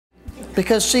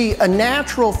Because see, a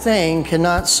natural thing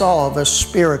cannot solve a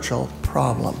spiritual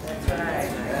problem.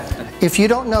 If you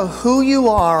don't know who you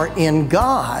are in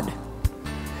God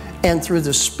and through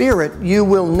the Spirit, you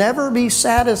will never be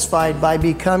satisfied by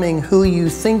becoming who you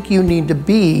think you need to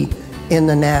be in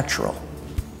the natural.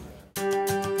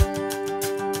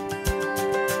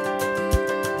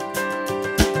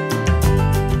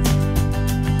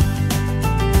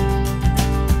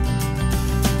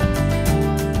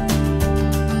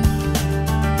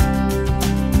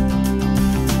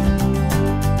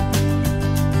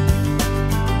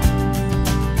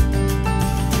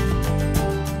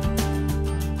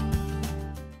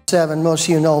 Most of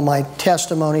you know my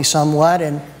testimony somewhat,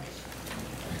 and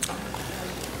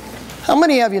how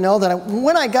many of you know that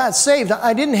when I got saved,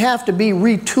 I didn't have to be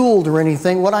retooled or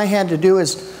anything. What I had to do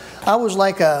is, I was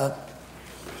like I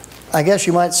guess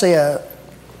you might say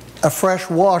a fresh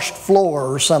washed floor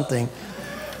or something.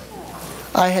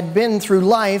 I had been through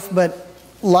life, but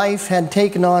life had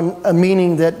taken on a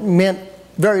meaning that meant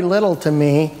very little to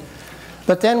me.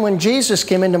 But then when Jesus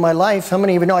came into my life, how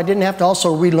many of you know I didn't have to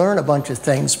also relearn a bunch of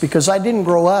things, because I didn't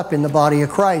grow up in the body of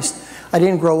Christ. I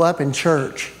didn't grow up in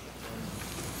church.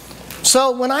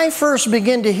 So when I first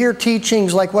began to hear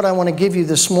teachings like what I want to give you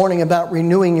this morning about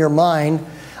renewing your mind,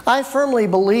 I firmly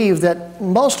believe that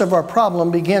most of our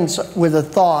problem begins with a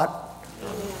thought.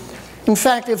 In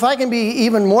fact, if I can be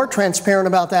even more transparent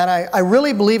about that, I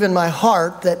really believe in my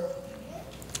heart that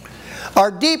our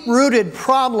deep-rooted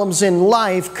problems in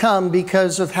life come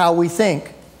because of how we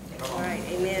think. Right,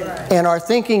 amen. And our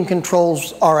thinking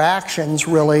controls our actions,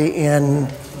 really, in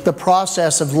the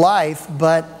process of life.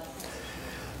 But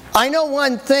I know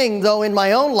one thing, though, in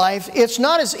my own life, it's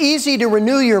not as easy to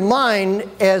renew your mind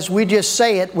as we just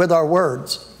say it with our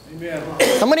words. Amen.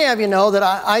 How many of you know that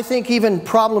I think even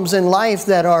problems in life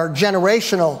that are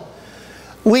generational,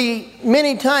 we,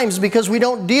 many times, because we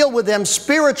don't deal with them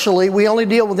spiritually, we only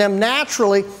deal with them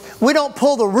naturally, we don't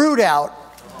pull the root out.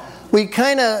 We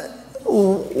kind of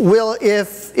will,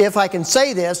 if I can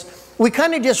say this, we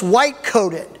kind of just white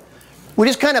coat it. We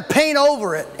just kind of paint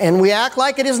over it, and we act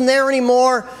like it isn't there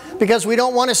anymore because we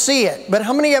don't want to see it. But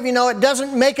how many of you know it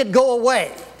doesn't make it go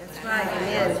away? That's right,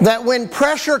 amen. That when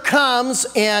pressure comes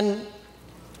and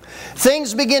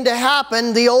things begin to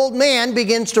happen, the old man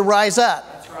begins to rise up.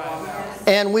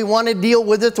 And we want to deal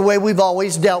with it the way we've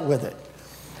always dealt with it.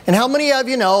 And how many of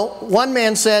you know, one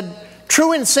man said,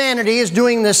 true insanity is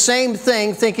doing the same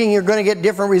thing thinking you're going to get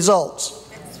different results.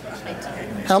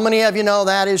 How many of you know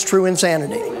that is true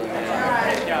insanity?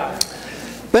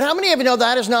 But how many of you know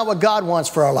that is not what God wants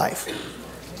for our life?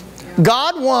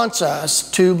 God wants us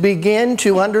to begin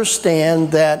to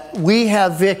understand that we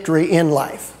have victory in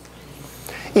life.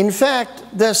 In fact,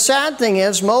 the sad thing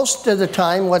is, most of the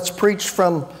time what's preached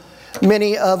from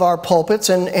many of our pulpits,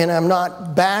 and I'm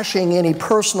not bashing any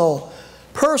personal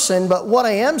person, but what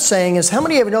I am saying is, how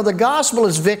many of you know the gospel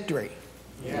is victory?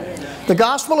 Yes. The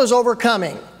gospel is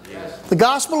overcoming. Yes. The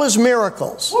gospel is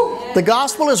miracles. Yes. The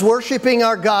gospel is worshiping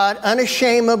our God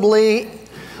unashamedly,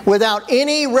 without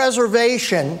any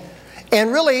reservation.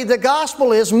 And really, the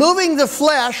gospel is moving the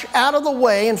flesh out of the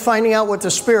way and finding out what the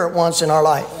Spirit wants in our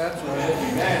life. That's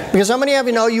right. Because how many of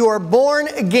you know you are born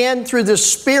again through the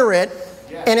Spirit,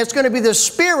 and it's going to be the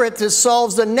Spirit that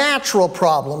solves the natural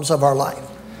problems of our life.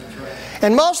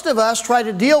 And most of us try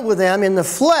to deal with them in the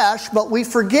flesh, but we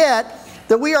forget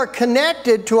that we are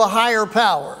connected to a higher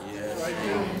power.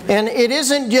 And it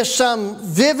isn't just some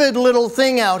vivid little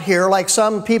thing out here like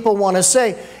some people want to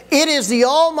say. It is the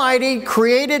almighty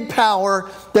created power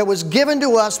that was given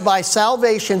to us by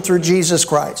salvation through Jesus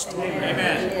Christ.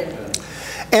 Amen.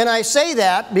 And I say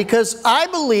that because I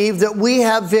believe that we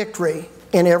have victory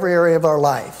in every area of our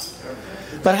life.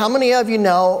 But how many of you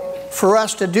know, for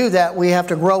us to do that, we have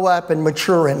to grow up and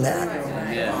mature in that?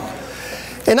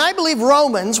 And I believe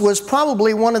Romans was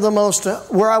probably one of the most,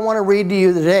 where I want to read to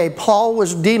you today, Paul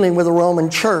was dealing with the Roman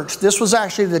church. This was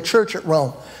actually the church at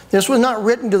Rome. This was not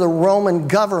written to the Roman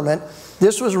government.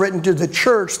 This was written to the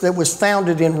church that was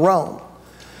founded in Rome.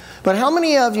 But how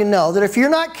many of you know that if you're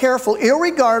not careful,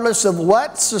 irregardless of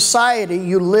what society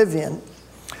you live in,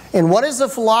 and what is the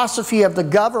philosophy of the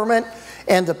government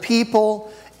and the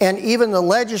people and even the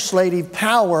legislative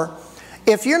power,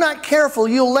 if you're not careful,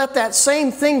 you'll let that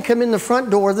same thing come in the front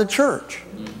door of the church.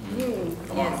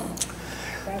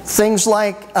 Things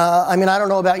like, I mean, I don't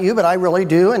know about you, but I really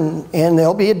do, and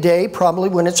there'll be a day probably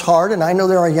when it's hard, and I know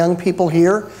there are young people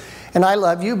here, and I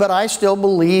love you, but I still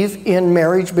believe in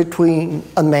marriage between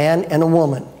a man and a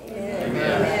woman.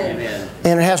 Amen.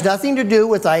 And it has nothing to do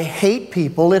with I hate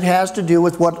people. It has to do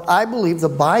with what I believe the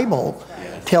Bible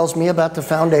tells me about the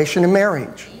foundation of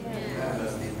marriage.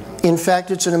 In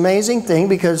fact, it's an amazing thing,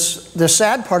 because the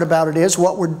sad part about it is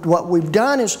what we've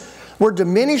done is we're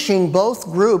diminishing both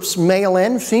groups, male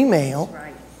and female. Right.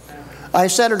 I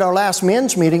said at our last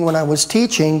men's meeting when I was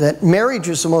teaching that marriage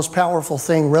is the most powerful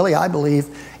thing, really, I believe,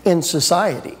 in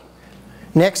society.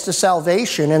 Next to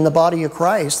salvation in the body of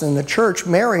Christ and the church,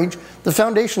 marriage, the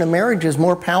foundation of marriage is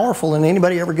more powerful than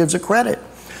anybody ever gives it credit.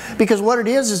 Because what it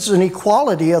is an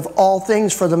equality of all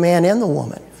things for the man and the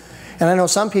woman. And I know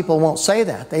some people won't say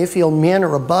that. They feel men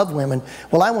are above women.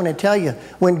 Well, I want to tell you,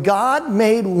 when God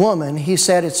made woman, He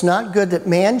said it's not good that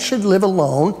man should live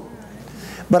alone,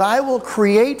 but I will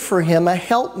create for him a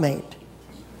helpmate.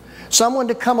 Someone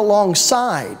to come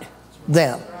alongside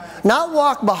them. Not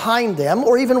walk behind them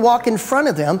or even walk in front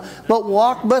of them, but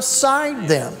walk beside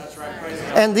them.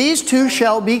 And these two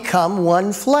shall become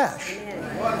one flesh.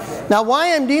 Now,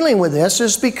 why I'm dealing with this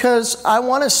is because I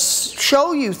want to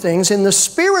show you things in the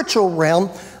spiritual realm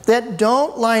that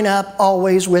don't line up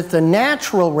always with the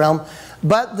natural realm,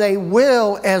 but they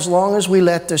will as long as we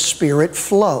let the Spirit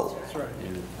flow.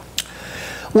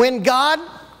 When God,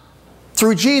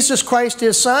 through Jesus Christ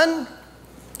His Son,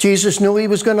 Jesus knew He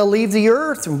was going to leave the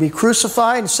earth and be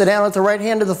crucified and sit down at the right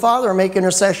hand of the Father and make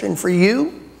intercession for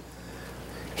you.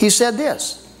 He said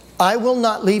this, I will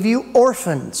not leave you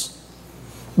orphans,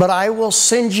 but I will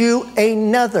send you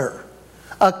another,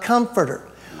 a comforter.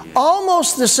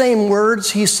 Almost the same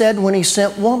words He said when He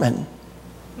sent woman.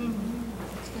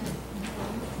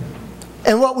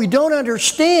 And what we don't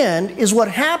understand is what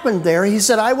happened there. He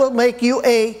said, I will make you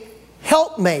a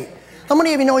helpmate. How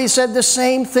many of you know He said the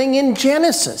same thing in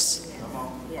Genesis?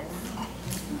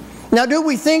 Now, do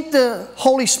we think the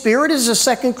Holy Spirit is a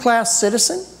second-class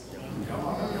citizen?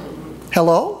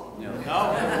 Hello?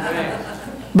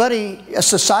 But a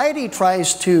society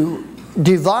tries to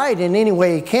divide in any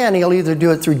way he can. He'll either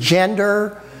do it through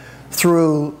gender,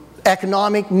 through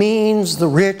economic means, the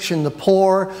rich and the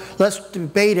poor. Let's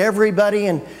debate everybody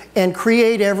and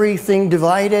create everything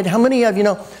divided. How many of you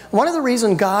know, one of the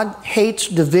reasons God hates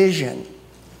division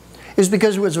is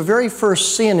because it was the very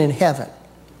first sin in heaven.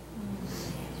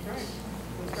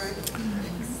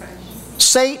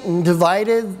 Satan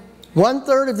divided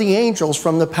 1/3 of the angels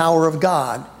from the power of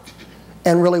God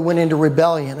and really went into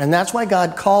rebellion. And that's why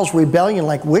God calls rebellion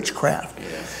like witchcraft.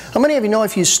 How many of you know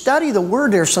if you study the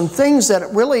Word, there's some things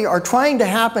that really are trying to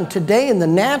happen today in the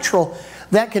natural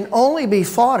that can only be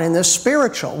fought in the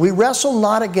spiritual. We wrestle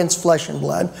not against flesh and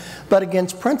blood, but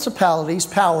against principalities,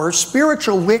 powers,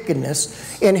 spiritual wickedness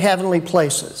in heavenly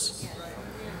places.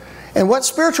 And what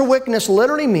spiritual wickedness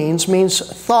literally means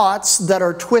thoughts that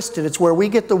are twisted. It's where we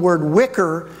get the word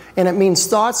wicker, and it means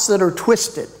thoughts that are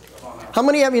twisted. How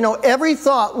many of you know every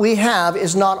thought we have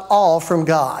is not all from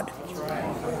God?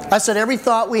 I said every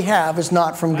thought we have is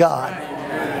not from God.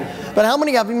 But how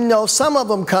many of you know some of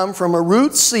them come from a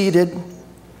root-seated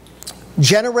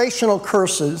generational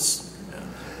curses,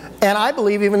 and I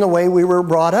believe even the way we were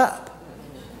brought up.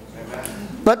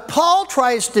 But Paul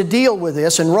tries to deal with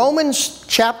this in Romans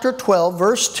chapter 12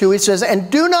 verse 2. He says, and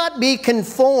do not be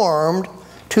conformed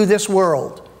to this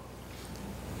world.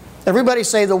 Everybody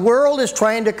say, the world is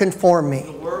trying to conform me.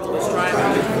 The world is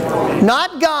trying to conform me.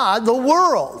 Not God, the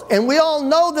world. And we all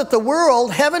know that the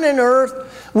world, heaven and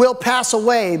earth, will pass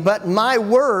away, but my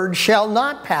word shall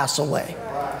not pass away.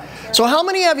 So how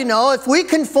many of you know if we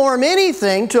conform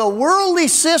anything to a worldly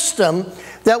system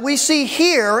that we see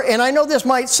here, and I know this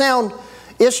might sound,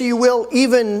 if you will,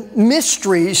 even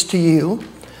mysteries to you,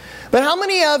 but how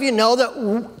many of you know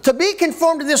that to be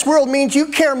conformed to this world means you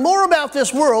care more about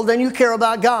this world than you care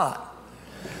about God?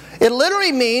 It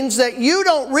literally means that you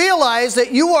don't realize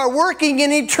that you are working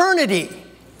in eternity.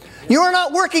 You are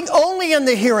not working only in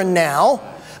the here and now,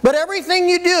 but everything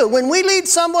you do. When we lead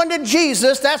someone to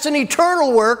Jesus, that's an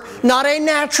eternal work, not a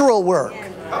natural work.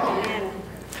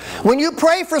 When you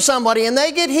pray for somebody and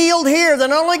they get healed here, they're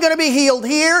not only going to be healed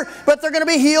here, but they're going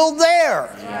to be healed there.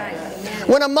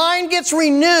 When a mind gets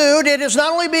renewed, it is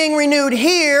not only being renewed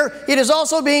here, it is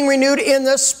also being renewed in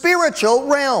the spiritual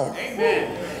realm.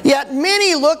 Amen. Yet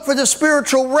many look for the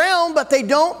spiritual realm, but they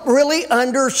don't really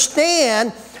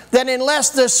understand that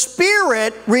unless the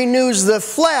Spirit renews the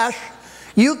flesh,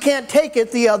 you can't take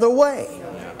it the other way.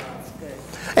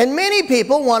 And many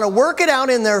people want to work it out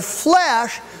in their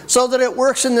flesh so that it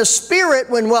works in the Spirit,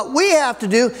 when what we have to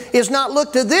do is not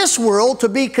look to this world, to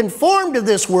be conformed to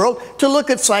this world, to look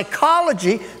at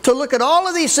psychology, to look at all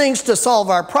of these things to solve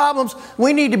our problems.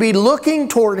 We need to be looking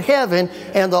toward heaven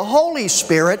and the Holy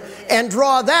Spirit and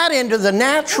draw that into the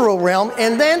natural realm,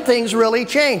 and then things really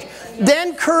change.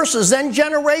 Then curses, then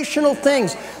generational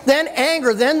things, then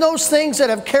anger, then those things that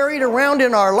have carried around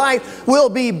in our life will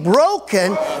be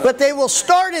broken, but they will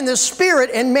start in the Spirit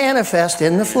and manifest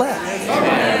in the flesh.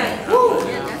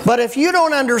 But if you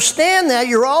don't understand that,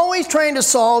 you're always trying to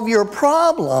solve your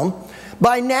problem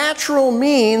by natural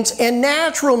means, and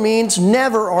natural means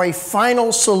never are a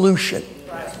final solution.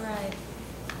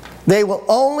 They will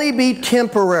only be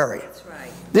temporary.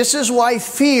 This is why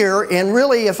fear, and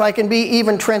really if I can be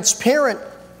even transparent,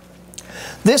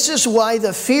 this is why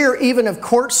the fear even of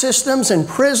court systems and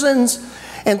prisons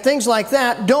and things like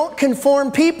that don't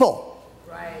conform people.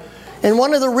 And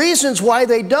one of the reasons why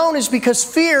they don't is because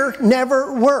fear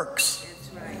never works.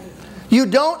 You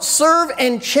don't serve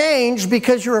and change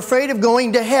because you're afraid of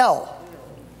going to hell.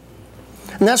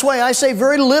 And that's why I say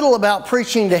very little about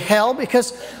preaching to hell,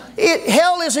 because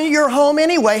hell isn't your home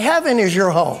anyway. Heaven is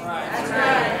your home.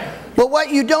 But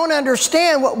what you don't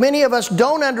understand, what many of us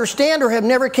don't understand or have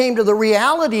never came to the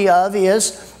reality of,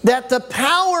 is that the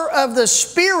power of the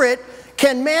Spirit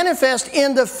can manifest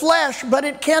in the flesh, but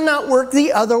it cannot work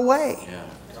the other way.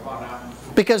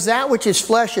 Because that which is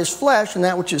flesh, and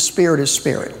that which is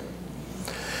spirit.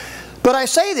 But I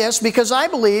say this because I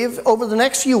believe over the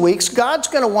next few weeks, God's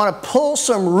going to want to pull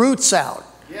some roots out.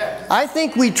 I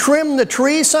think we trim the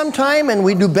tree sometime and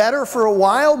we do better for a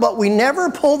while, but we never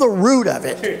pull the root of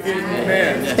it.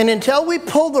 And until we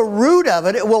pull the root of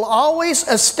it, it will always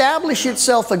establish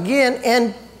itself again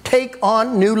and take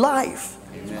on new life.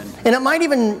 And it might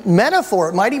even metaphor,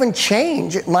 it might even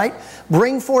change, it might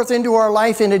bring forth into our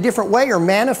life in a different way or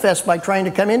manifest by trying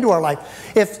to come into our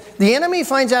life. If the enemy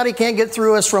finds out he can't get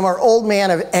through us from our old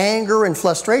man of anger and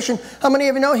frustration, how many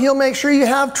of you know he'll make sure you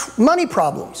have money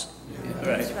problems?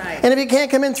 And if he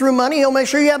can't come in through money, he'll make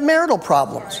sure you have marital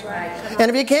problems. And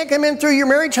if he can't come in through your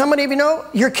marriage, how many of you know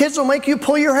your kids will make you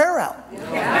pull your hair out?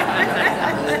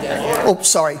 Oh,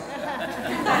 sorry.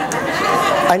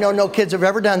 I know no kids have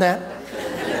ever done that.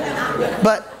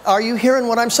 But are you hearing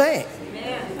what I'm saying?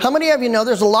 How many of you know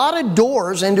there's a lot of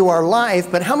doors into our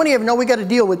life, but how many of you know we got to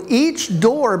deal with each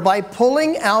door by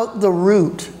pulling out the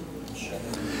root?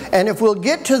 And if we'll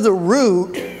get to the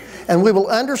root and we will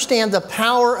understand the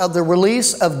power of the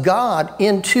release of God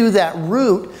into that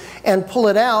root and pull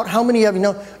it out, how many of you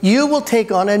know you will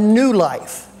take on a new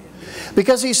life?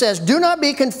 Because he says, do not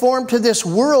be conformed to this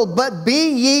world, but be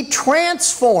ye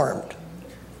transformed.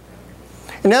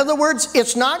 In other words,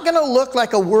 it's not going to look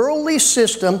like a worldly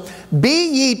system. Be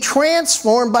ye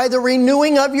transformed by the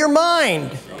renewing of your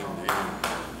mind.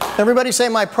 Everybody say,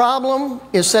 my problem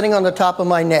is sitting on the top of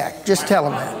my neck. Just tell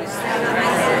them that.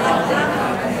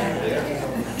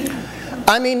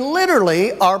 I mean,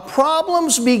 literally, our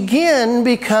problems begin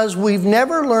because we've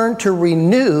never learned to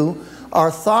renew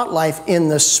our thought life in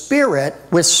the Spirit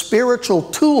with spiritual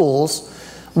tools.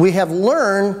 We have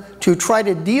learned to try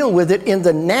to deal with it in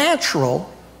the natural.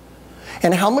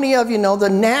 And how many of you know the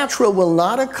natural will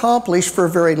not accomplish for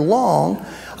very long?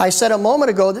 I said a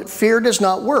moment ago that fear does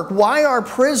not work. Why our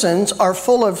prisons are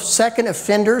full of second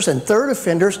offenders and third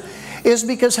offenders is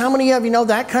because how many of you know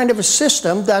that kind of a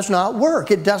system does not work?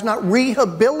 It does not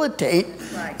rehabilitate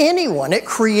anyone. It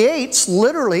creates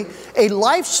literally a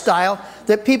lifestyle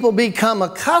that people become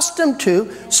accustomed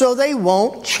to so they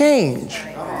won't change.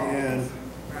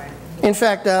 In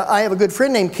fact, I have a good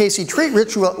friend named Casey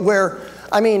Treatridge where,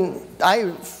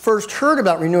 I first heard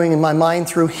about renewing in my mind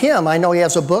through him. I know he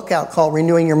has a book out called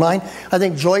Renewing Your Mind. I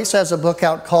think Joyce has a book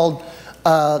out called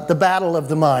The Battle of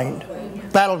the Mind,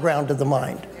 Battleground of the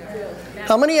Mind.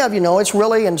 How many of you know it's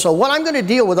really, and so what I'm going to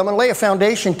deal with, I'm going to lay a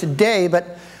foundation today,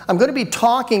 but I'm going to be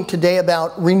talking today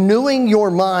about renewing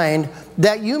your mind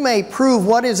that you may prove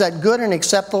what is that good and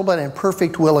acceptable and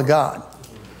perfect will of God.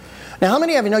 Now, how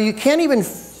many of you know you can't even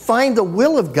find the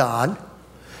will of God,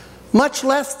 much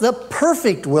less the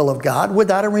perfect will of God,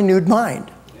 without a renewed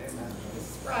mind?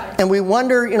 And we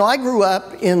wonder, I grew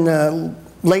up in the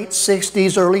late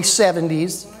 60s, early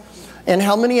 70s, and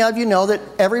how many of you know that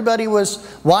everybody was,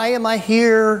 why am I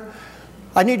here?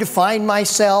 I need to find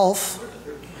myself,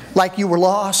 like you were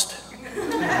lost.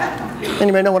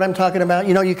 Anybody know what I'm talking about?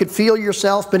 You could feel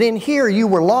yourself, but in here you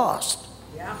were lost.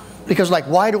 Because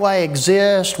why do I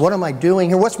exist? What am I doing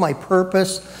here? What's my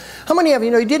purpose? How many of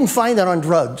you know you didn't find that on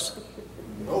drugs?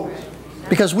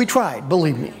 Because we tried,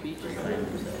 believe me.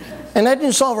 And that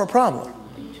didn't solve our problem.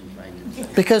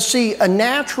 Because see, a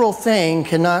natural thing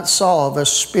cannot solve a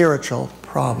spiritual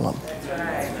problem.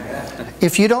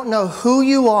 If you don't know who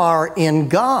you are in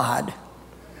God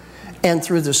and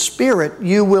through the Spirit,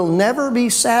 you will never be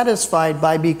satisfied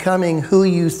by becoming who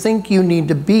you think you need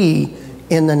to be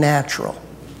in the natural.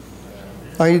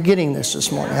 Are you getting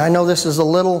this morning? I know this is a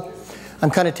little, I'm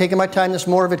kind of taking my time. This is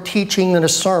more of a teaching than a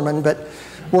sermon, but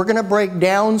we're going to break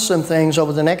down some things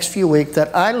over the next few weeks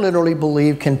that I literally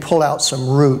believe can pull out some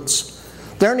roots.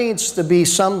 There needs to be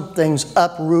some things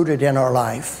uprooted in our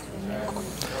life.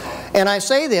 And I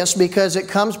say this because it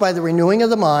comes by the renewing of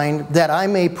the mind, that I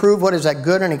may prove what is that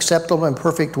good and acceptable and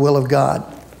perfect will of God.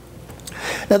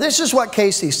 Now this is what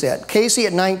Casey said. Casey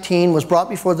at 19 was brought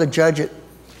before the judge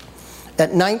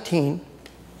at 19.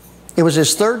 It was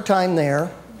his third time there.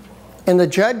 And the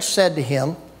judge said to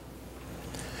him,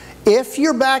 if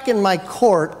you're back in my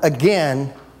court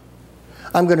again,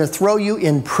 I'm going to throw you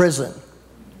in prison.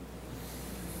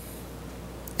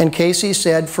 And Casey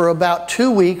said, for about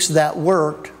 2 weeks that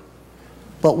worked.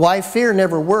 But why fear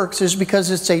never works is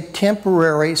because it's a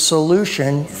temporary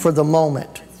solution for the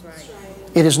moment.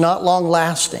 It is not long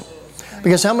lasting.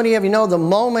 Because how many of you know the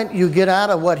moment you get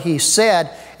out of what he said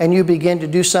and you begin to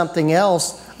do something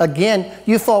else, again,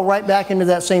 you fall right back into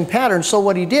that same pattern. So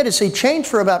what he did is he changed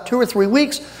for about 2 or 3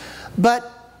 weeks,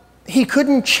 but he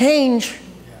couldn't change.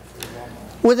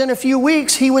 Within a few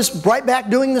weeks, he was right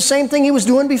back doing the same thing he was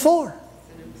doing before.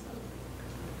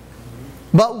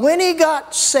 But when he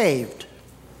got saved,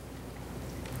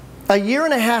 a year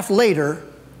and a half later,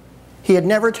 he had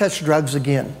never touched drugs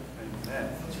again.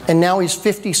 And now he's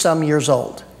 50-some years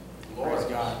old.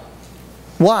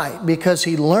 Why? Because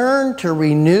he learned to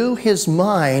renew his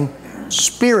mind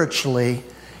spiritually.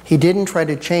 He didn't try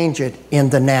to change it in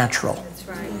the natural. That's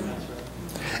right.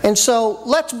 And so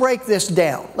let's break this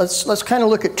down. Let's kind of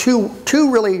look at two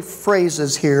really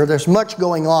phrases here. There's much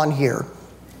going on here.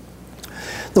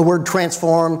 The word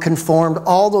transformed, conformed,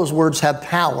 all those words have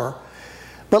power.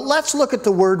 But let's look at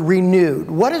the word renewed.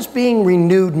 What does being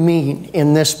renewed mean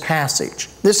in this passage?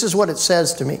 This is what it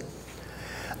says to me.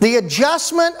 The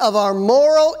adjustment of our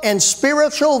moral and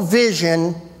spiritual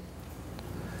vision,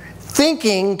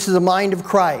 thinking to the mind of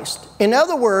Christ. In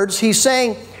other words, he's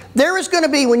saying there is going to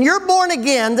be, when you're born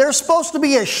again, there's supposed to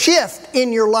be a shift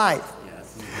in your life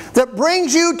that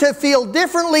brings you to feel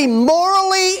differently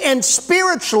morally and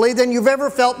spiritually than you've ever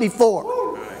felt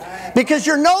before. Because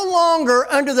you're no longer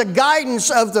under the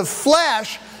guidance of the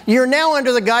flesh, you're now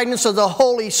under the guidance of the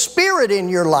Holy Spirit in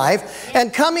your life.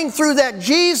 And coming through that,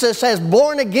 Jesus, as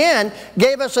born again,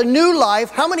 gave us a new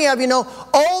life. How many of you know,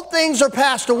 old things are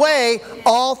passed away,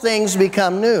 all things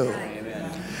become new?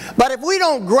 But if we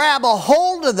don't grab a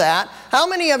hold of that, how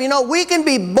many of you know we can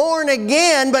be born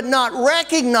again but not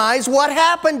recognize what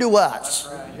happened to us?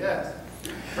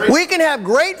 We can have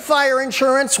great fire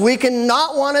insurance, we can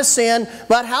not want to sin,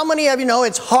 but how many of you know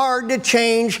it's hard to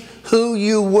change who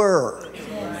you were?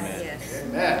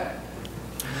 Amen.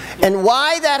 And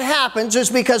why that happens is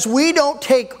because we don't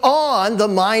take on the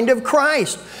mind of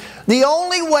Christ. The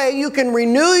only way you can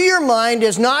renew your mind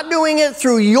is not doing it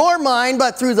through your mind,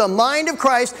 but through the mind of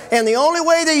Christ. And the only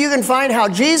way that you can find how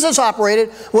Jesus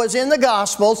operated was in the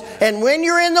Gospels. And when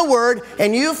you're in the Word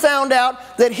and you found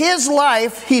out that His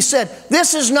life, He said,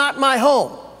 this is not my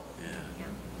home.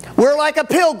 We're like a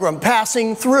pilgrim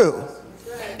passing through.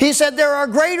 He said, there are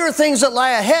greater things that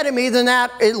lie ahead of me than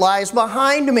that it lies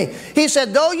behind me. He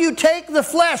said, though you take the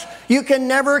flesh, you can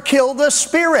never kill the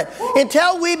spirit.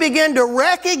 Until we begin to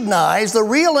recognize the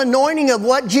real anointing of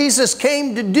what Jesus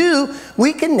came to do,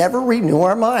 we can never renew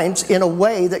our minds in a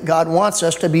way that God wants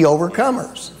us to be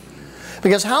overcomers.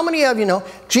 Because how many of you know,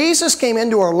 Jesus came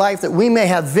into our life that we may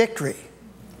have victory.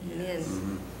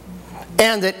 Amen.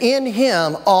 And that in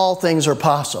Him all things are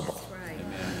possible.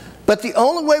 But the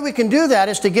only way we can do that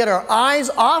is to get our eyes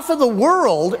off of the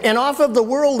world and off of the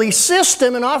worldly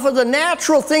system and off of the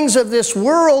natural things of this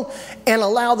world and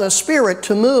allow the Spirit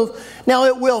to move. Now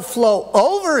it will flow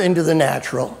over into the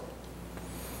natural,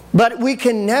 but we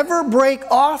can never break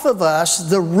off of us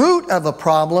the root of a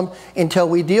problem until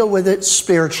we deal with it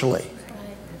spiritually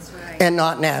and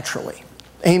not naturally.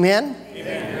 Amen?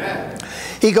 Amen.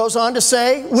 He goes on to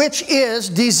say, which is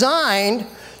designed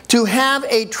to have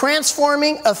a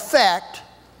transforming effect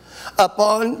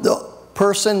upon the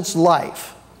person's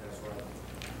life.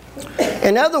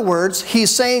 In other words,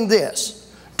 he's saying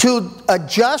this, to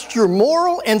adjust your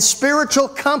moral and spiritual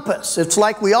compass. It's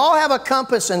like we all have a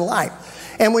compass in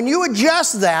life. And when you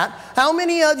adjust that, how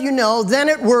many of you know then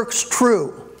it works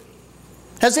true?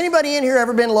 Has anybody in here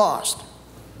ever been lost?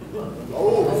 You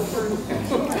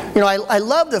know, I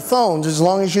love the phones as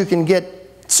long as you can get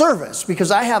service,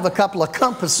 because I have a couple of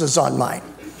compasses on mine.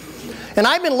 And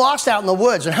I've been lost out in the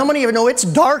woods, and how many of you know it's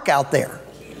dark out there?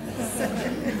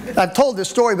 I've told this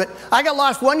story, but I got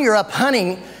lost one year up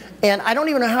hunting, And I don't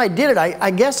even know how I did it.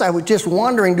 I guess I was just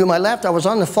wandering to my left. I was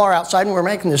on the far outside, and we were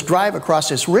making this drive across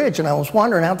this ridge, and I was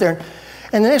wandering out there.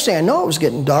 And the next thing I know, it was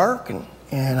getting dark,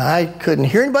 and I couldn't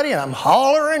hear anybody, and I'm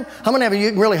hollering. How many of you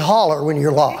can really holler when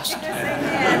you're lost?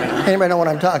 Anybody know what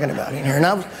I'm talking about in here? And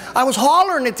I was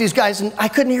hollering at these guys, and I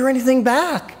couldn't hear anything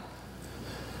back.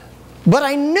 But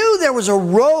I knew there was a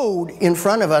road in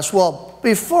front of us. Well,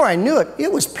 before I knew it,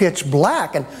 it was pitch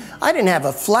black, and I didn't have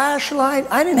a flashlight.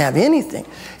 I didn't have anything.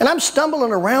 And I'm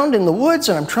stumbling around in the woods,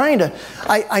 and I'm trying to...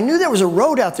 I knew there was a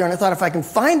road out there, and I thought, if I can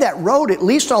find that road, at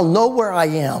least I'll know where I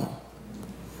am.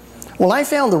 Well, I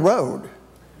found the road.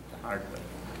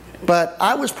 But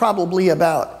I was probably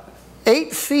about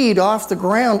 8 feet off the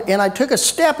ground, and I took a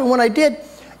step, and when I did,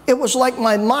 it was like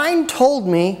my mind told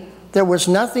me there was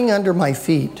nothing under my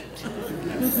feet.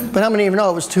 But how many of you know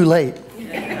it was too late?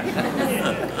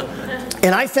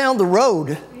 And I found the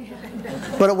road,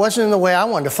 but it wasn't in the way I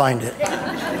wanted to find it.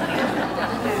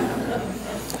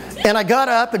 And I got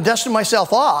up and dusted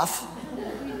myself off,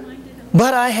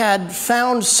 but I had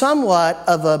found somewhat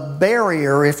of a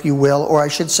barrier, if you will, or I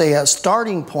should say a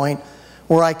starting point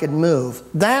where I could move.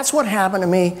 That's what happened to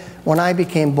me when I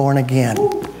became born again.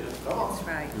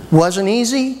 Wasn't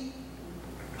easy.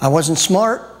 I wasn't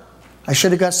smart. I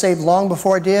should have got saved long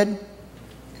before I did.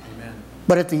 Amen.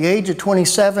 But at the age of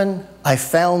 27, I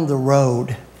found the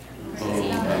road.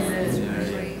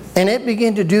 And it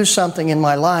began to do something in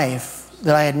my life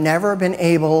that I had never been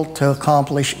able to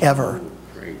accomplish ever.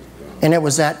 And it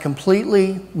was that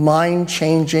completely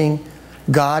mind-changing,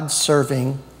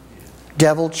 God-serving,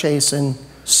 devil-chasing,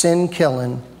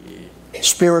 sin-killing,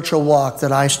 spiritual walk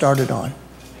that I started on.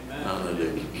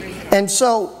 And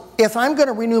so, if I'm going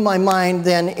to renew my mind,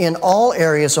 then in all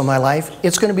areas of my life,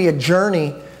 it's going to be a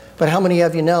journey. But how many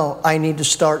of you know I need to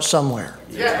start somewhere?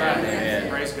 Yeah.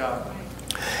 Praise God.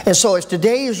 And so, if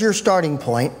today is your starting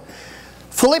point,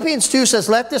 Philippians 2 says,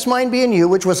 let this mind be in you,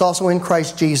 which was also in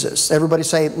Christ Jesus. Everybody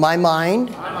say, my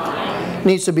mind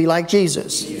needs to be like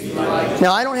Jesus.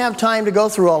 Now, I don't have time to go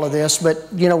through all of this, but,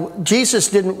 you know, Jesus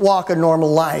didn't walk a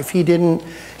normal life.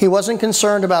 He wasn't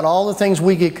concerned about all the things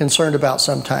we get concerned about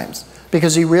sometimes,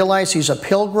 because he realized he's a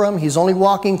pilgrim. He's only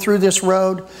walking through this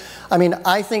road. I mean,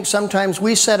 I think sometimes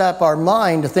we set up our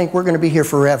mind to think we're going to be here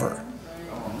forever.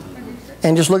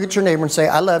 And just look at your neighbor and say,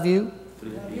 I love you.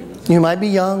 You might be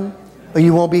young, but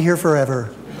you won't be here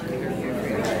forever.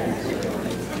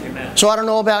 So I don't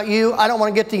know about you. I don't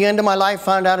want to get to the end of my life,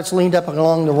 find out it's leaned up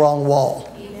along the wrong wall.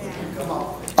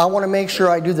 I want to make sure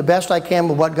I do the best I can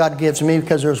with what God gives me,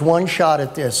 because there's one shot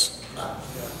at this.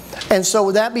 And so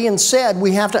with that being said,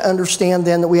 we have to understand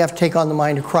then that we have to take on the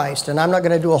mind of Christ. And I'm not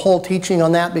going to do a whole teaching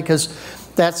on that, because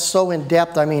that's so in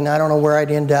depth. I mean, I don't know where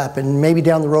I'd end up, and maybe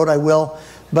down the road I will.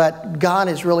 But God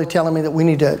is really telling me that we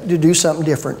need to do something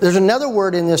different. There's another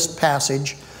word in this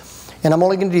passage, and I'm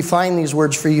only going to define these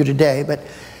words for you today, but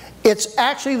it's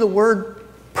actually the word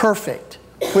perfect,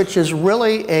 which is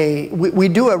really we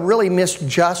do a really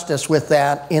misjustice with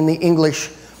that in the English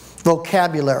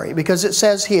vocabulary, because it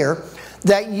says here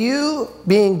that you,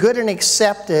 being good and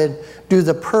accepted, do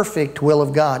the perfect will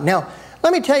of God. Now,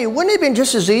 let me tell you, wouldn't it have been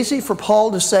just as easy for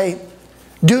Paul to say,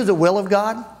 do the will of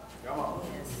God?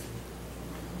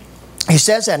 He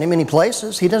says that in many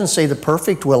places. He doesn't say the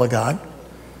perfect will of God.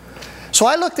 So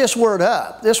I looked this word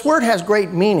up. This word has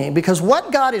great meaning, because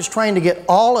what God is trying to get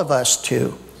all of us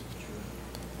to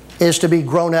is to be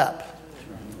grown up.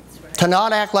 To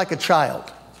not act like a child.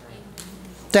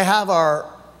 To have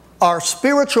our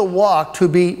spiritual walk to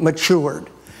be matured.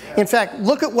 In fact,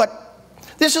 look at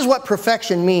this is what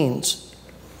perfection means.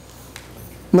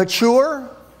 Mature,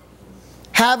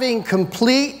 having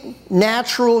complete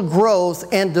natural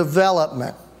growth and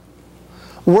development,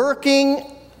 working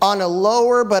on a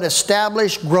lower but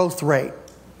established growth rate.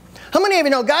 How many of you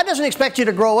know God doesn't expect you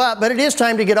to grow up, but it is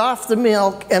time to get off the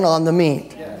milk and on the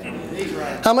meat?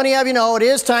 How many of you know it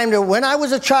is time to, when I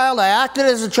was a child, I acted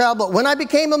as a child, but when I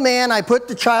became a man, I put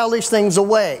the childish things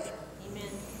away. Amen.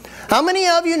 How many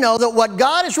of you know that what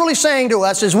God is really saying to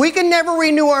us is we can never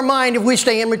renew our mind if we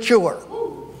stay immature?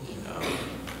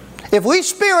 If we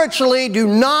spiritually do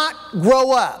not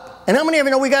grow up. And how many of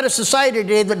you know we got a society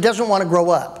today that doesn't want to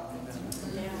grow up?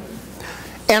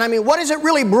 And I mean, what is it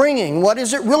really bringing? What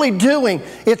is it really doing?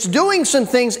 It's doing some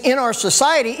things in our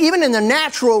society, even in the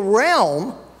natural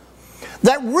realm,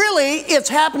 that really it's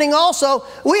happening also.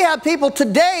 We have people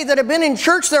today that have been in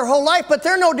church their whole life, but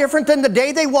they're no different than the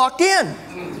day they walked in.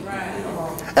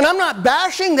 And I'm not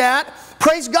bashing that.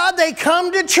 Praise God, they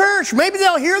come to church. Maybe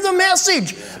they'll hear the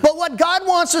message. But what God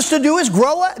wants us to do is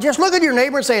grow up. Just look at your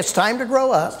neighbor and say, it's time to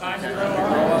grow up.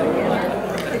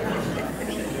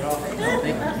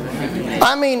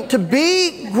 I mean, to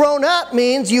be grown up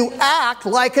means you act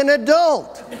like an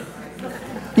adult.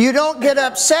 You don't get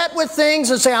upset with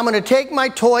things and say, I'm going to take my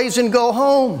toys and go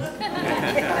home.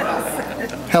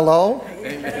 Hello?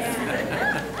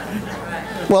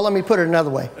 Well, let me put it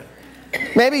another way.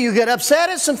 Maybe you get upset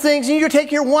at some things and you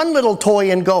take your one little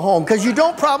toy and go home because you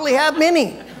don't probably have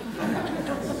many.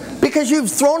 Because you've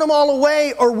thrown them all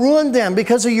away or ruined them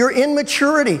because of your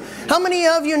immaturity. How many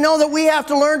of you know that we have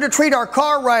to learn to treat our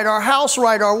car right, our house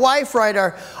right, our wife right,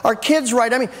 our kids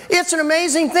right? I mean, it's an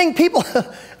amazing thing. People, I'm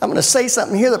going to say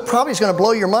something here that probably is going to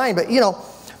blow your mind, but you know,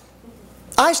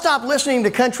 I stopped listening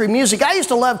to country music. I used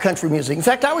to love country music. In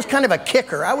fact, I was kind of a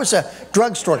kicker. I was a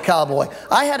drugstore cowboy.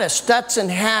 I had a Stetson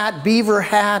hat, beaver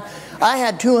hat. I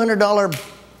had $200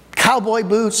 cowboy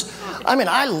boots. I mean,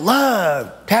 I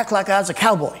loved to act like I was a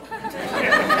cowboy.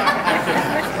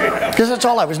 Because that's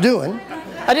all I was doing.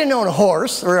 I didn't own a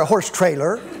horse or a horse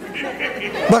trailer,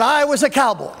 but I was a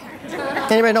cowboy.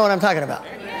 Anybody know what I'm talking about?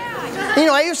 You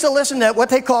know, I used to listen to what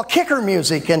they call kicker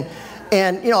music, and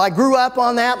you know, I grew up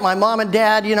on that. My mom and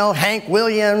dad, you know, Hank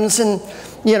Williams and,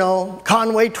 you know,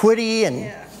 Conway Twitty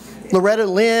and Loretta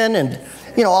Lynn and,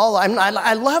 you know,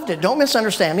 I loved it. Don't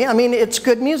misunderstand me. I mean, it's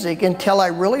good music until I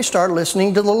really started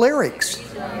listening to the lyrics.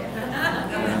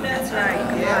 That's right.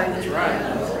 Come on. That's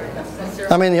right.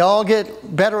 I mean, they all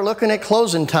get better looking at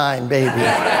closing time, baby.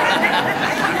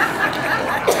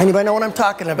 Anybody know what I'm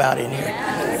talking about in here?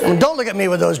 I mean, don't look at me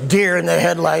with those deer in the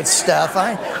headlights stuff.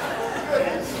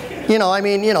 You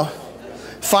know,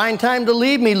 find time to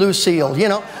leave me, Lucille. You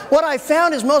know, what I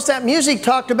found is most of that music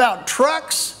talked about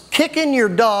trucks, kicking your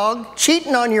dog,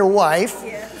 cheating on your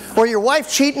wife, or your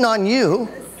wife cheating on you,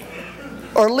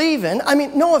 or leaving. I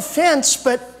mean, no offense,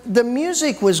 but the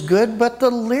music was good, but the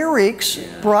lyrics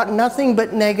brought nothing but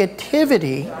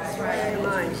negativity.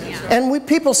 And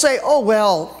people say, oh,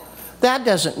 well, that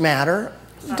doesn't matter.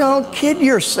 Don't kid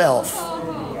yourself.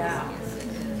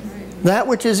 That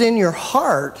which is in your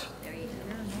heart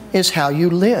is how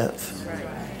you live.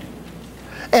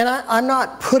 And I'm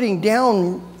not putting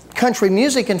down country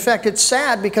music. In fact, it's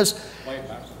sad because...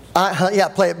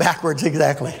 play it backwards,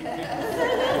 exactly.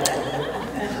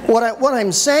 What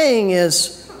I'm saying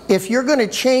is, if you're going to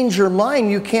change your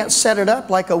mind, you can't set it up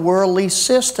like a worldly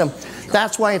system.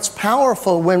 That's why it's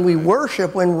powerful when we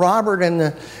worship, when Robert and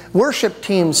the worship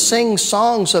team sing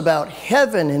songs about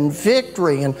heaven and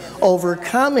victory and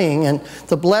overcoming and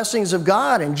the blessings of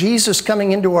God and Jesus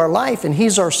coming into our life, and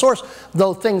He's our source.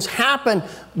 Though things happen,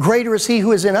 greater is He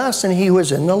who is in us than he who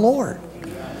is in the Lord.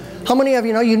 How many of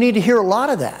you know you need to hear a lot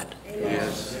of that?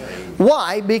 Yes.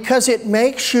 Why? Because it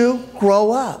makes you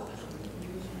grow up.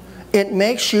 It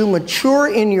makes you mature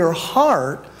in your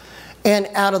heart, and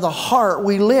out of the heart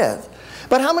we live.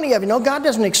 But how many of you know God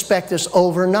doesn't expect this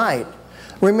overnight?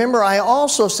 Remember, I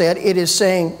also said it is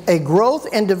saying a growth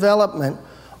and development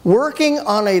working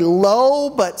on a low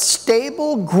but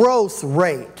stable growth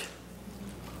rate.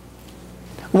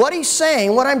 What He's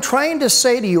saying, what I'm trying to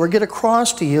say to you or get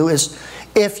across to you is,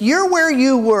 if you're where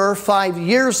you were 5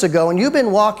 years ago and you've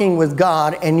been walking with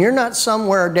God and you're not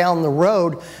somewhere down the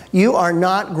road, you are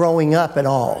not growing up at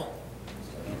all.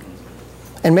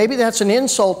 And maybe that's an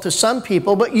insult to some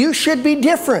people, but you should be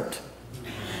different.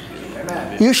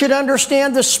 You should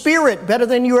understand the Spirit better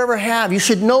than you ever have. You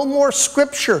should know more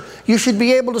Scripture. You should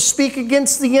be able to speak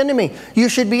against the enemy. You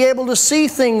should be able to see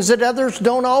things that others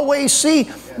don't always see,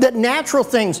 that natural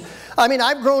things. I mean,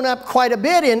 I've grown up quite a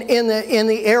bit in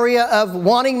the area of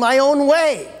wanting my own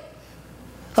way.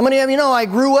 How many of you know I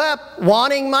grew up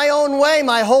wanting my own way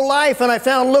my whole life, and I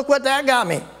found, look what that got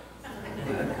me.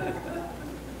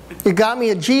 It got me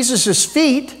at Jesus'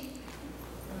 feet,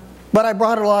 but I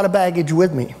brought a lot of baggage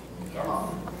with me.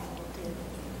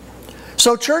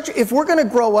 So church, if we're going to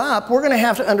grow up, we're going to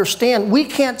have to understand we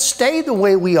can't stay the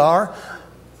way we are.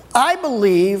 I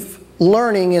believe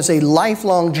learning is a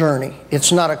lifelong journey.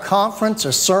 It's not a conference,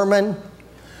 a sermon.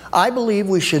 I believe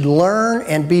we should learn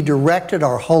and be directed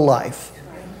our whole life.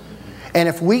 And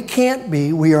if we can't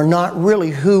be, we are not really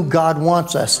who God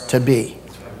wants us to be.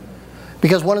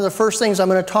 Because one of the first things I'm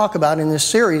going to talk about in this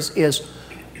series is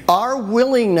our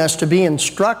willingness to be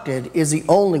instructed is the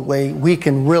only way we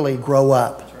can really grow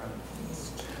up.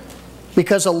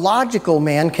 Because a logical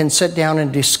man can sit down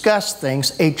and discuss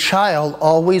things. A child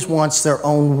always wants their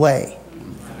own way.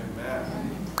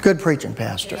 Good preaching,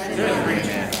 Pastor.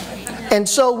 And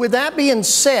so with that being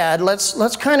said,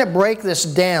 let's kind of break this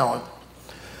down.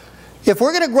 If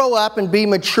we're going to grow up and be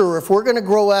mature, if we're going to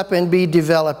grow up and be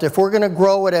developed, if we're going to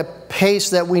grow at a pace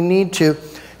that we need to,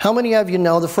 how many of you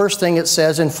know the first thing it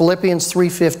says in Philippians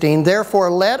 3:15,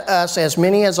 therefore let us, as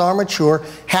many as are mature,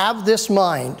 have this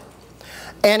mind.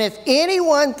 And if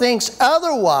anyone thinks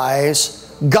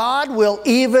otherwise, God will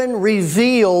even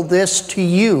reveal this to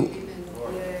you.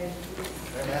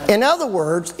 In other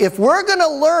words, if we're going to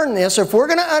learn this, if we're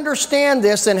going to understand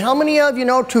this, then how many of you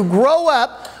know to grow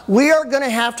up, we are going to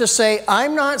have to say,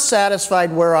 I'm not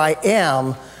satisfied where I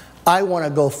am. I want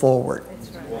to go forward.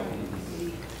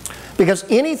 Because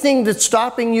anything that's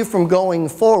stopping you from going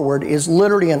forward is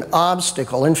literally an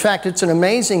obstacle. In fact, it's an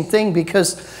amazing thing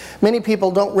because many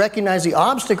people don't recognize the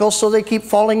obstacles, so they keep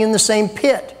falling in the same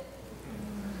pit.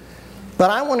 But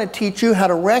I want to teach you how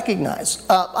to recognize.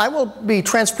 I will be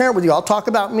transparent with you. I'll talk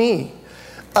about me.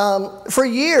 For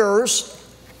years,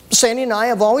 Sandy and I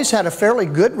have always had a fairly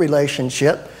good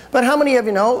relationship. But how many of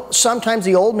you know, sometimes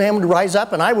the old man would rise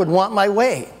up and I would want my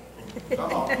way.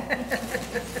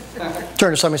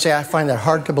 Turn to somebody and say, I find that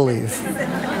hard to believe.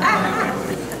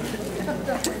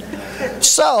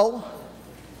 So,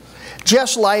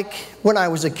 just like when I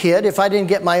was a kid, if I didn't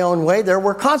get my own way, there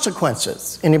were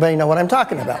consequences. Anybody know what I'm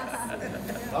talking about?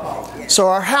 So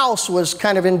our house was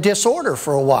kind of in disorder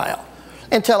for a while,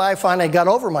 until I finally got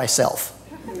over myself.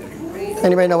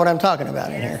 Anybody know what I'm talking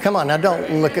about in here? Come on, now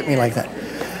don't look at me like that.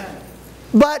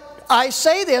 But I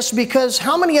say this because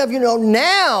how many of you know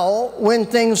now when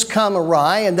things come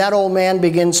awry and that old man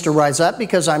begins to rise up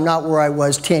because I'm not where I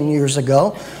was 10 years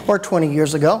ago or 20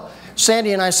 years ago,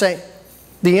 Sandy and I say,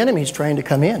 the enemy's trying to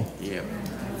come in. Yeah.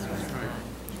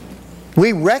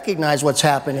 We recognize what's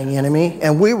happening, enemy,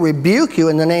 and we rebuke you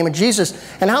in the name of Jesus.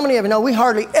 And how many of you know we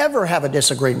hardly ever have a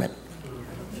disagreement?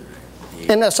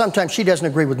 And sometimes she doesn't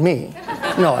agree with me.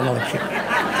 No, I'm only kidding.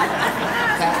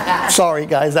 Sorry,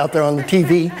 guys out there on the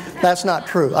TV. That's not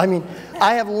true. I mean,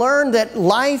 I have learned that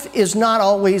life is not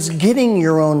always getting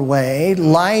your own way.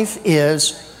 Life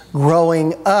is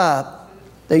growing up,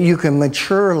 that you can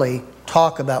maturely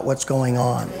talk about what's going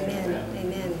on. Amen.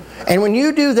 Amen. And when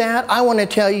you do that, I want to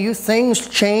tell you, things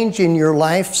change in your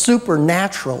life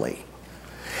supernaturally.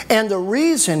 And the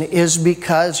reason is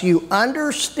because you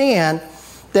understand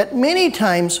that many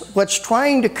times what's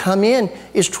trying to come in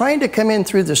is trying to come in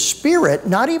through the Spirit,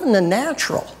 not even the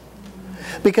natural.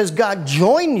 Because God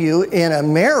joined you in a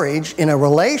marriage, in a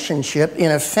relationship,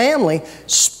 in a family,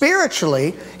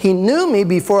 spiritually. He knew me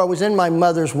before I was in my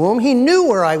mother's womb. He knew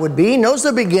where I would be. He knows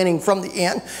the beginning from the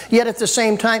end. Yet at the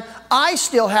same time, I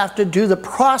still have to do the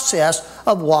process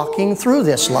of walking through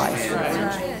this life.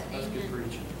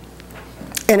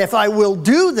 And if I will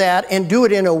do that and do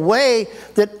it in a way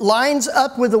that lines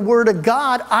up with the Word of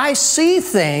God, I see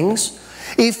things.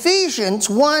 Ephesians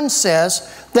 1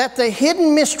 says that the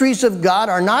hidden mysteries of God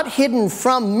are not hidden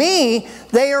from me,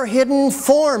 they are hidden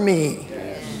for me.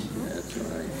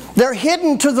 They're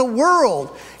hidden to the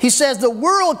world. He says the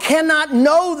world cannot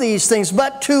know these things,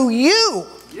 but to you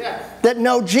that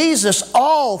know Jesus,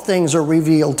 all things are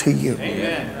revealed to you.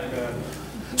 Amen.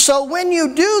 So when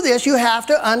you do this, you have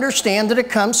to understand that it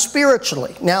comes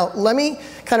spiritually. Now, let me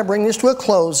kind of bring this to a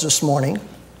close this morning.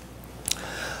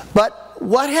 But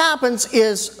what happens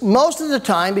is, most of the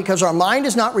time, because our mind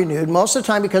is not renewed, most of the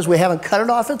time because we haven't cut it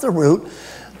off at the root,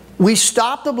 we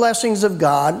stop the blessings of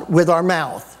God with our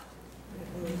mouth,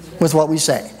 with what we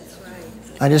say.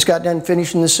 I just got done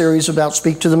finishing the series about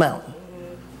Speak to the Mountain.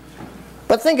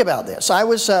 But think about this. I've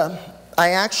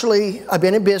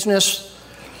been in business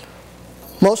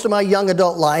most of my young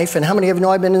adult life, and how many of you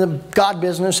know I've been in the God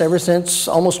business ever since,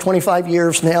 almost 25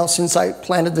 years now, since I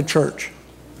planted the church.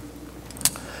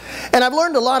 And I've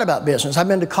learned a lot about business. I've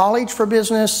been to college for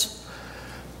business,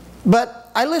 but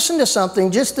I listened to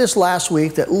something just this last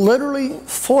week that literally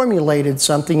formulated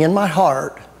something in my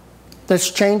heart that's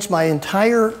changed my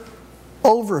entire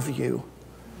overview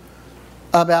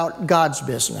about God's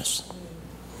business.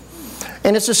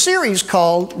 And it's a series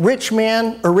called Rich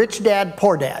Man or Rich Dad,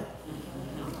 Poor Dad.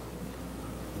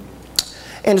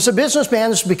 And it's a businessman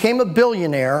that became a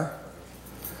billionaire.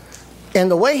 And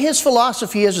the way his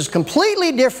philosophy is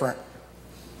completely different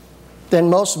than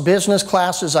most business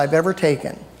classes I've ever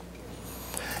taken.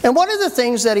 And one of the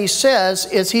things that he says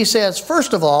is, he says,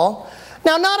 first of all,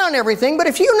 now not on everything, but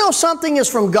if you know something is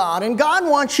from God and God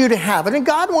wants you to have it and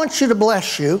God wants you to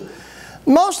bless you,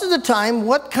 most of the time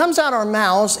what comes out our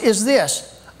mouths is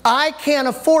this: I can't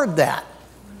afford that.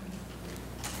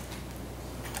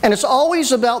 And it's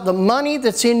always about the money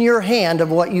that's in your hand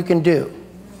of what you can do.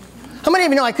 How many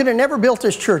of you know I could have never built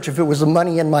this church if it was the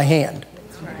money in my hand?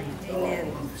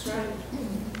 Amen.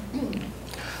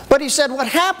 But he said what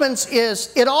happens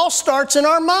is it all starts in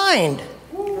our mind.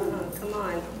 Come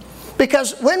on.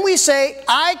 Because when we say,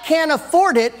 I can't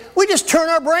afford it, we just turn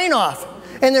our brain off.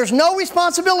 And there's no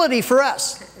responsibility for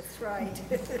us. That's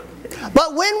right.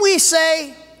 But when we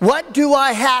say, what do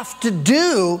I have to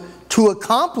do to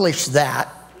accomplish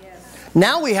that,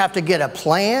 now we have to get a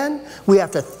plan. We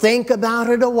have to think about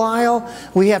it a while.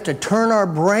 We have to turn our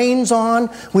brains on.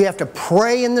 We have to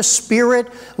pray in the Spirit.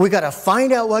 We got to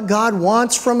find out what God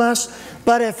wants from us.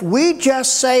 But if we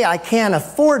just say, I can't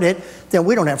afford it, then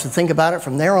we don't have to think about it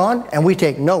from there on, and we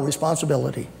take no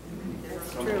responsibility.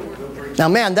 Now,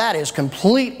 man, that is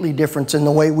completely different in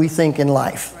the way we think in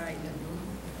life.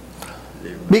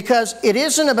 Because it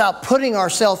isn't about putting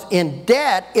ourselves in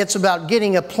debt, it's about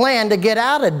getting a plan to get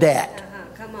out of debt.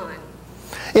 Come on.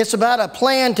 It's about a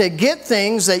plan to get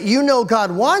things that you know God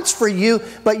wants for you,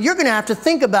 but you're going to have to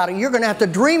think about it. You're going to have to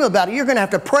dream about it. You're going to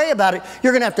have to pray about it.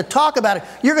 You're going to have to talk about it.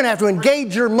 You're going to have to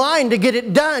engage your mind to get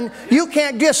it done. You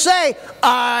can't just say,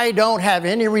 I don't have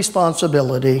any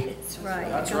responsibility. That's right.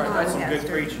 That's right. That's some good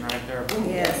preaching right there.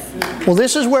 Yes. Well,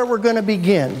 this is where we're going to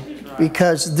begin,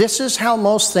 because this is how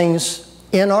most things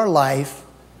in our life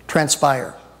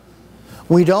transpire.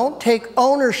 We don't take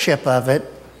ownership of it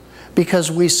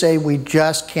because we say we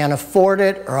just can't afford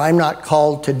it, or I'm not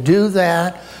called to do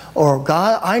that, or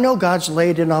God, I know God's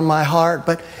laid it on my heart,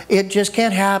 but it just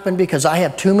can't happen because I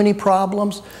have too many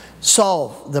problems.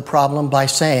 Solve the problem by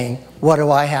saying, what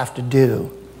do I have to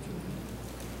do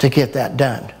to get that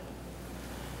done?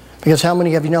 Because how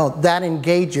many of you know that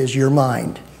engages your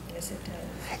mind?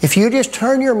 If you just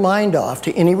turn your mind off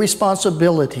to any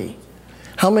responsibility,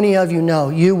 how many of you know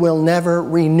you will never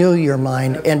renew your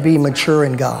mind and be mature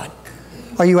in God?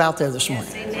 Are you out there this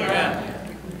morning?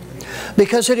 Amen.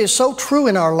 Because it is so true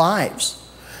in our lives.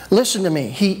 Listen to me.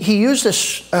 He used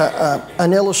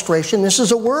an illustration. This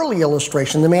is a worldly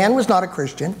illustration. The man was not a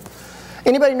Christian.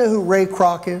 Anybody know who Ray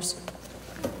Kroc is?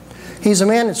 He's a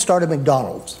man that started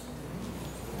McDonald's.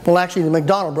 Well, actually, the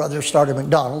McDonald brothers started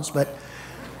McDonald's, but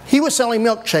he was selling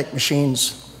milkshake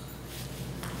machines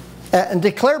and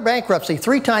declared bankruptcy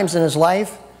 3 times in his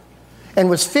life and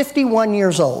was 51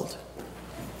 years old.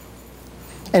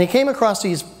 And he came across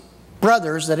these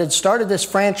brothers that had started this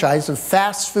franchise of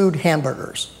fast food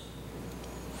hamburgers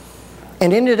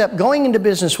and ended up going into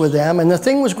business with them, and the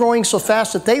thing was growing so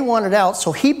fast that they wanted out,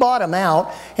 so he bought them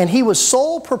out, and he was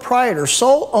sole proprietor,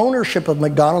 sole ownership of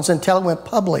McDonald's until it went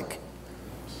public.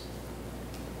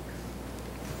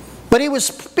 But he was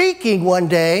speaking one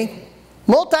day,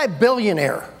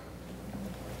 multi-billionaire.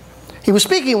 He was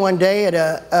speaking one day at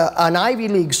an Ivy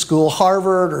League school,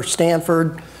 Harvard or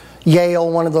Stanford, Yale,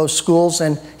 one of those schools,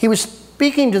 and he was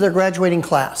speaking to their graduating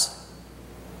class.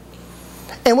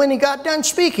 And when he got done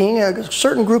speaking, a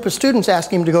certain group of students asked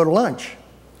him to go to lunch.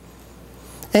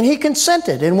 And he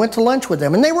consented and went to lunch with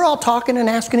them. And they were all talking and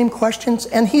asking him questions.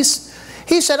 And he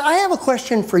said, I have a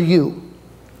question for you.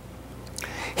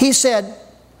 He said,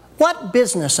 what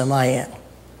business am I in?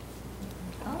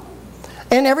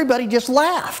 And everybody just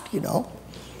laughed, you know.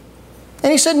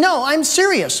 And he said, no, I'm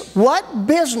serious. What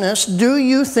business do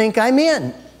you think I'm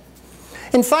in?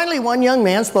 And finally, one young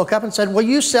man spoke up and said, well,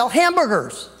 you sell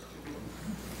hamburgers.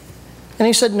 And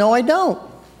he said, no, I don't.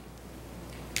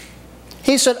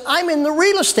 He said, I'm in the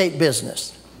real estate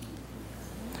business.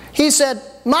 He said,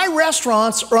 my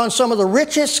restaurants are on some of the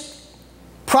richest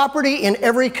property in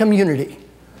every community,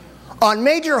 on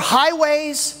major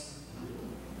highways,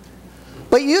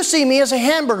 but you see me as a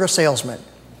hamburger salesman.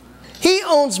 He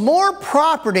owns more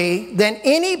property than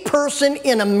any person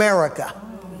in America,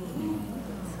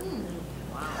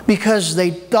 because they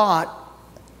thought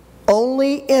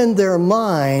only in their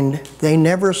mind, they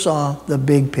never saw the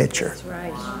big picture. That's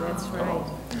right. That's right.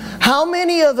 How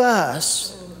many of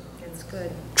us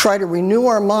try to renew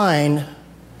our mind,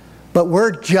 but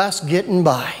we're just getting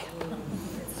by?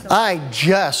 I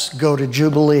just go to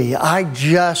Jubilee. I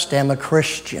just am a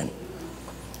Christian.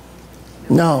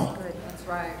 No.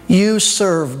 You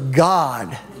serve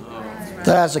God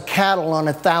that has a cattle on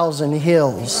 1,000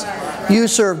 hills. You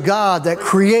serve God that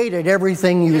created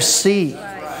everything you see.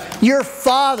 Your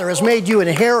Father has made you an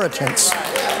inheritance.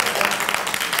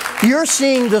 You're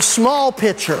seeing the small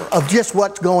picture of just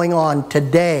what's going on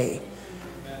today.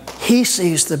 He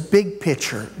sees the big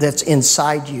picture that's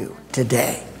inside you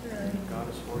today.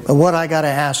 But what I got to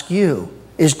ask you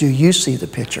is, do you see the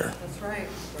picture? That's right.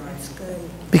 That's good.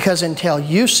 Because until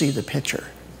you see the picture,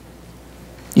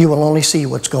 you will only see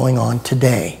what's going on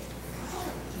today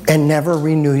and never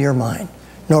renew your mind,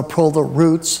 nor pull the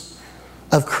roots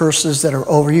of curses that are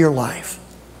over your life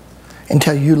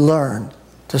until you learn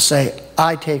to say,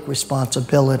 I take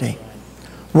responsibility.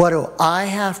 What do I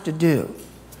have to do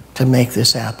to make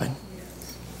this happen?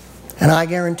 And I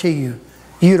guarantee you,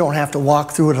 you don't have to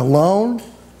walk through it alone.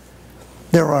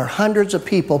 There are hundreds of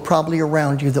people probably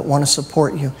around you that want to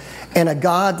support you, and a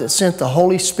God that sent the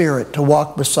Holy Spirit to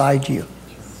walk beside you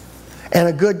and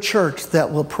a good church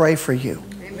that will pray for you.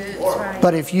 Amen. That's right.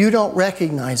 But if you don't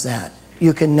recognize that,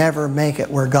 you can never make it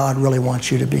where God really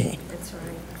wants you to be. That's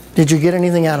right. Did you get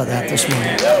anything out of that this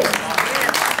morning?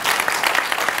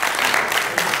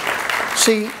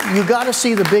 See, you got to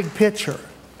see the big picture.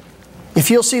 If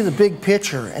you'll see the big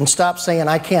picture and stop saying,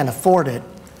 I can't afford it,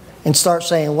 and start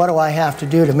saying, what do I have to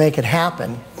do to make it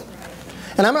happen?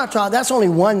 And I'm not talking, that's only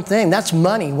one thing. That's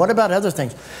money. What about other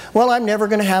things? Well, I'm never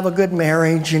going to have a good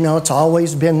marriage. You know, it's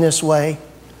always been this way.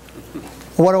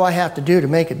 What do I have to do to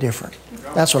make it different?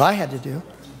 That's what I had to do.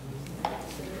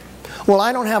 Well,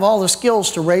 I don't have all the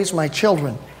skills to raise my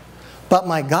children, but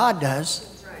my God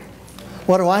does.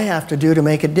 What do I have to do to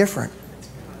make it different?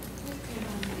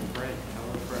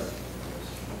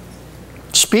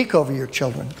 Speak over your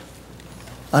children.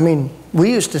 I mean,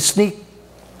 we used to sneak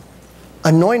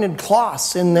anointed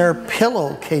cloths in their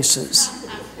pillowcases.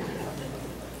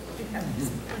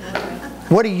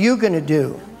 What are you going to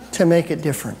do to make it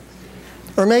different?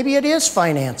 Or maybe it is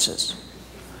finances.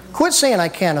 Quit saying I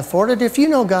can't afford it. If you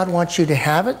know God wants you to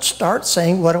have it, start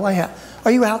saying, what do I have?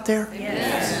 Are you out there?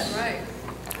 Yes.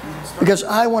 Right. Because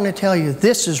I want to tell you,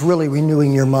 this is really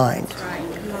renewing your mind.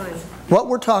 What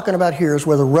we're talking about here is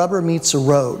where the rubber meets the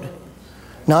road.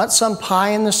 Not some pie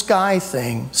in the sky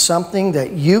thing, something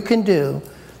that you can do,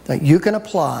 that you can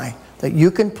apply, that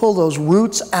you can pull those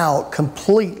roots out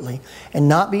completely and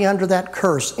not be under that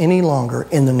curse any longer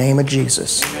in the name of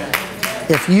Jesus.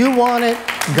 If you want it,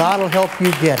 God will help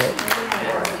you get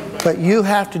it. But you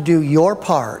have to do your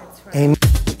part. Amen.